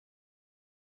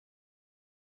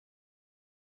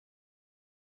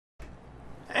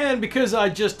And because I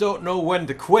just don't know when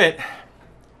to quit,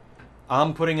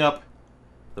 I'm putting up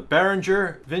the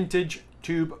Behringer Vintage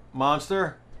Tube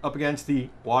Monster up against the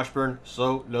Washburn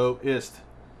Soloist.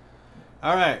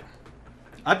 Alright,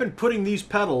 I've been putting these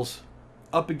pedals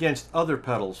up against other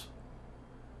pedals,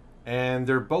 and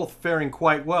they're both faring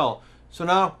quite well. So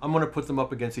now I'm going to put them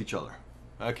up against each other.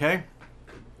 Okay?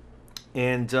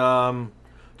 And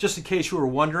just in case you were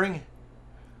wondering,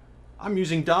 I'm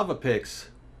using Dava Picks.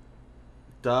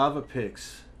 Dava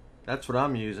Picks. That's what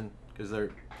I'm using because they're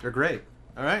great.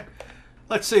 All right?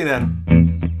 Let's see then.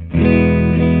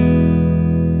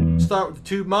 Start with the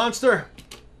Tube Monster.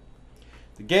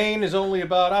 The gain is only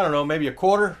about, I don't know, maybe a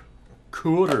quarter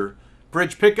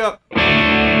bridge pickup.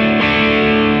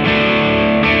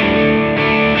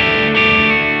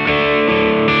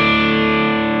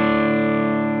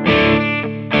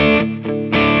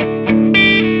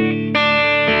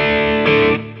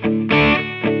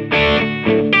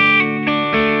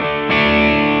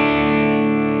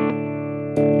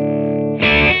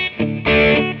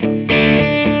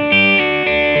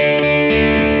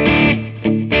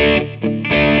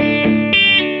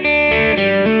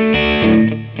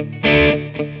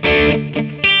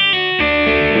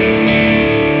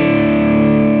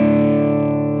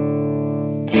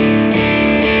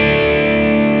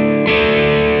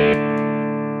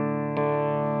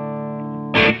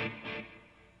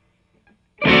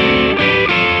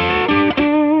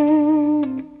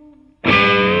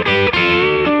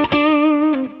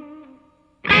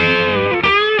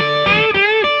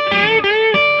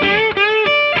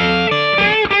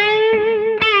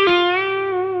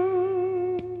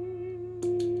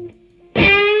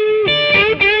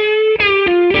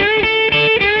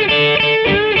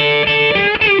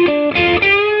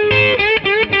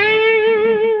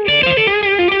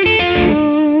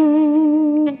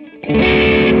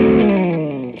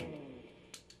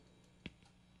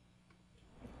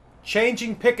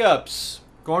 Changing pickups.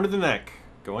 Going to the neck.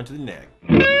 Going to the neck.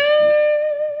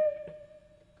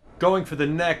 Going for the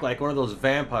neck like one of those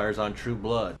vampires on True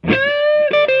Blood.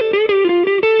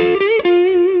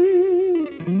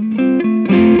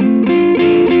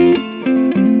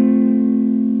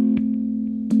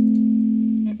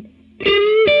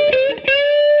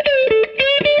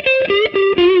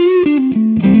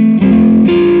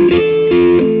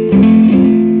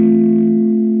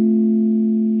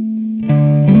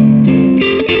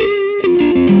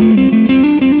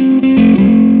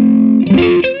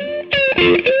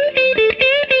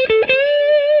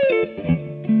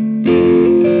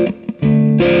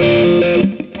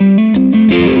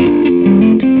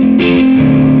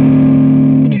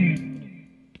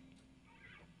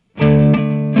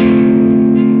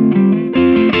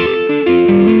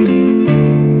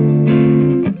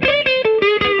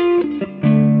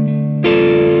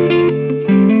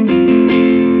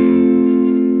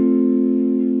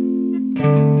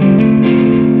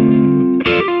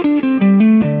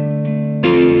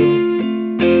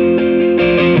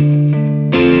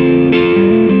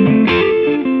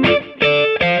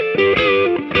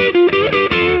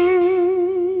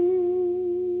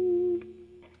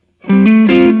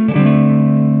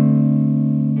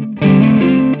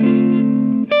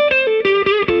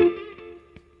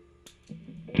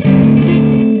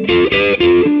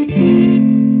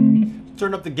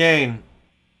 Turn up the gain.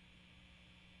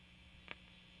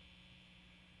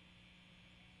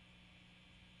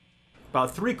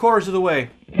 About 3/4 of the way.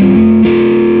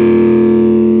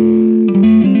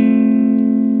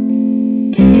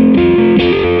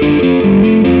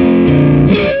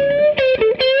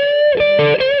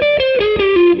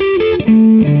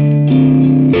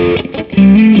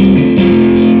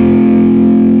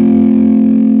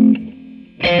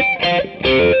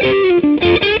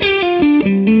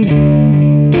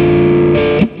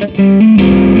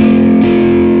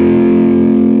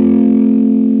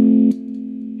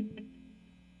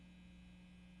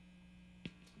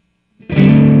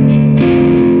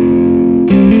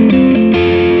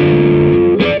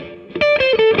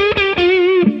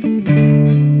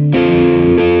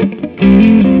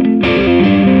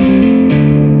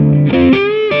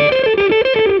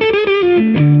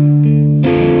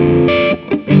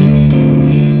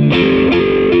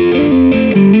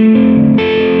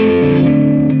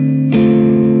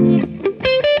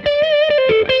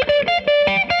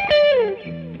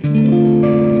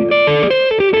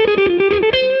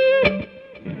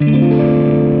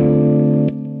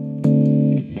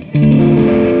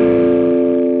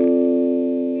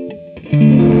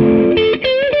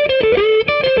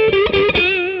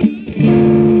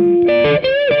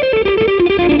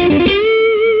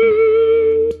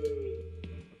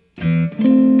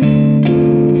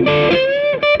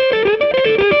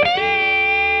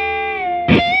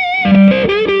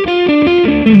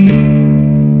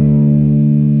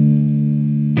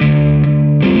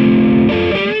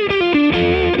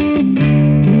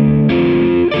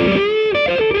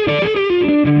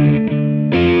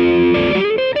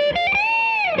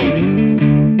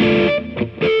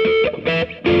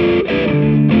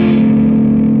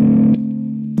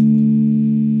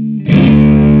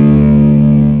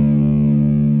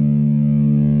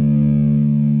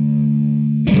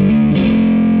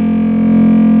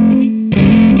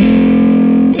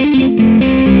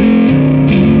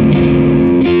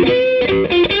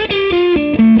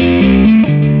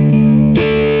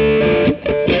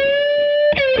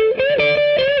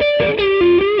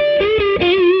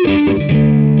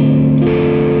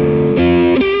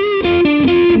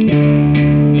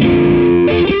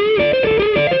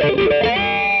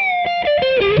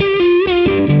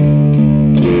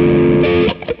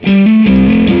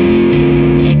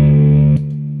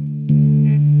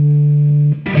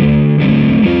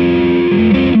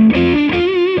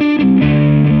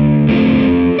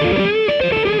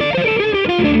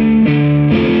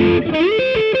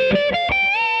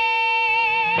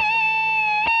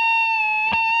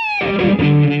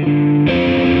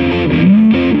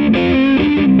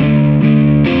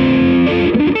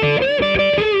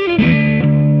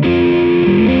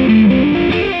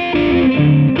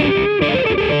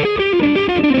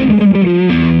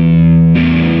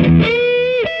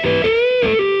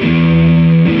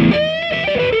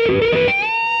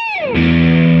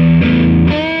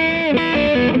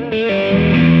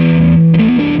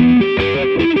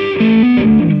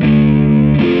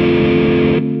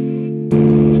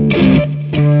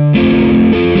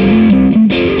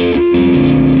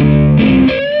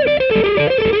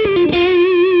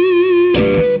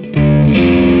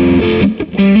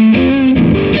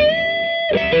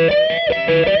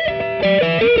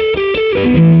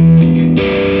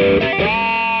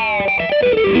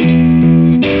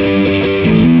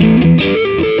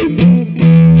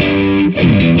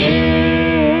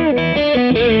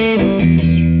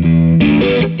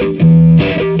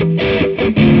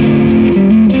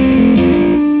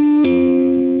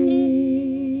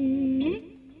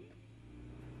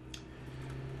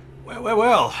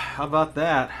 Well, how about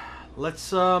that?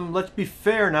 Let's be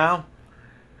fair now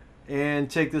and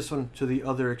take this one to the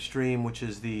other extreme, which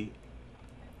is the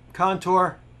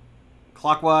contour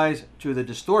clockwise to the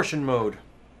distortion mode.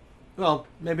 Well,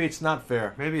 maybe it's not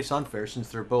fair. Maybe it's unfair since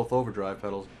they're both overdrive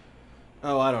pedals.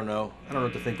 Oh, I don't know. I don't know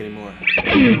what to think anymore.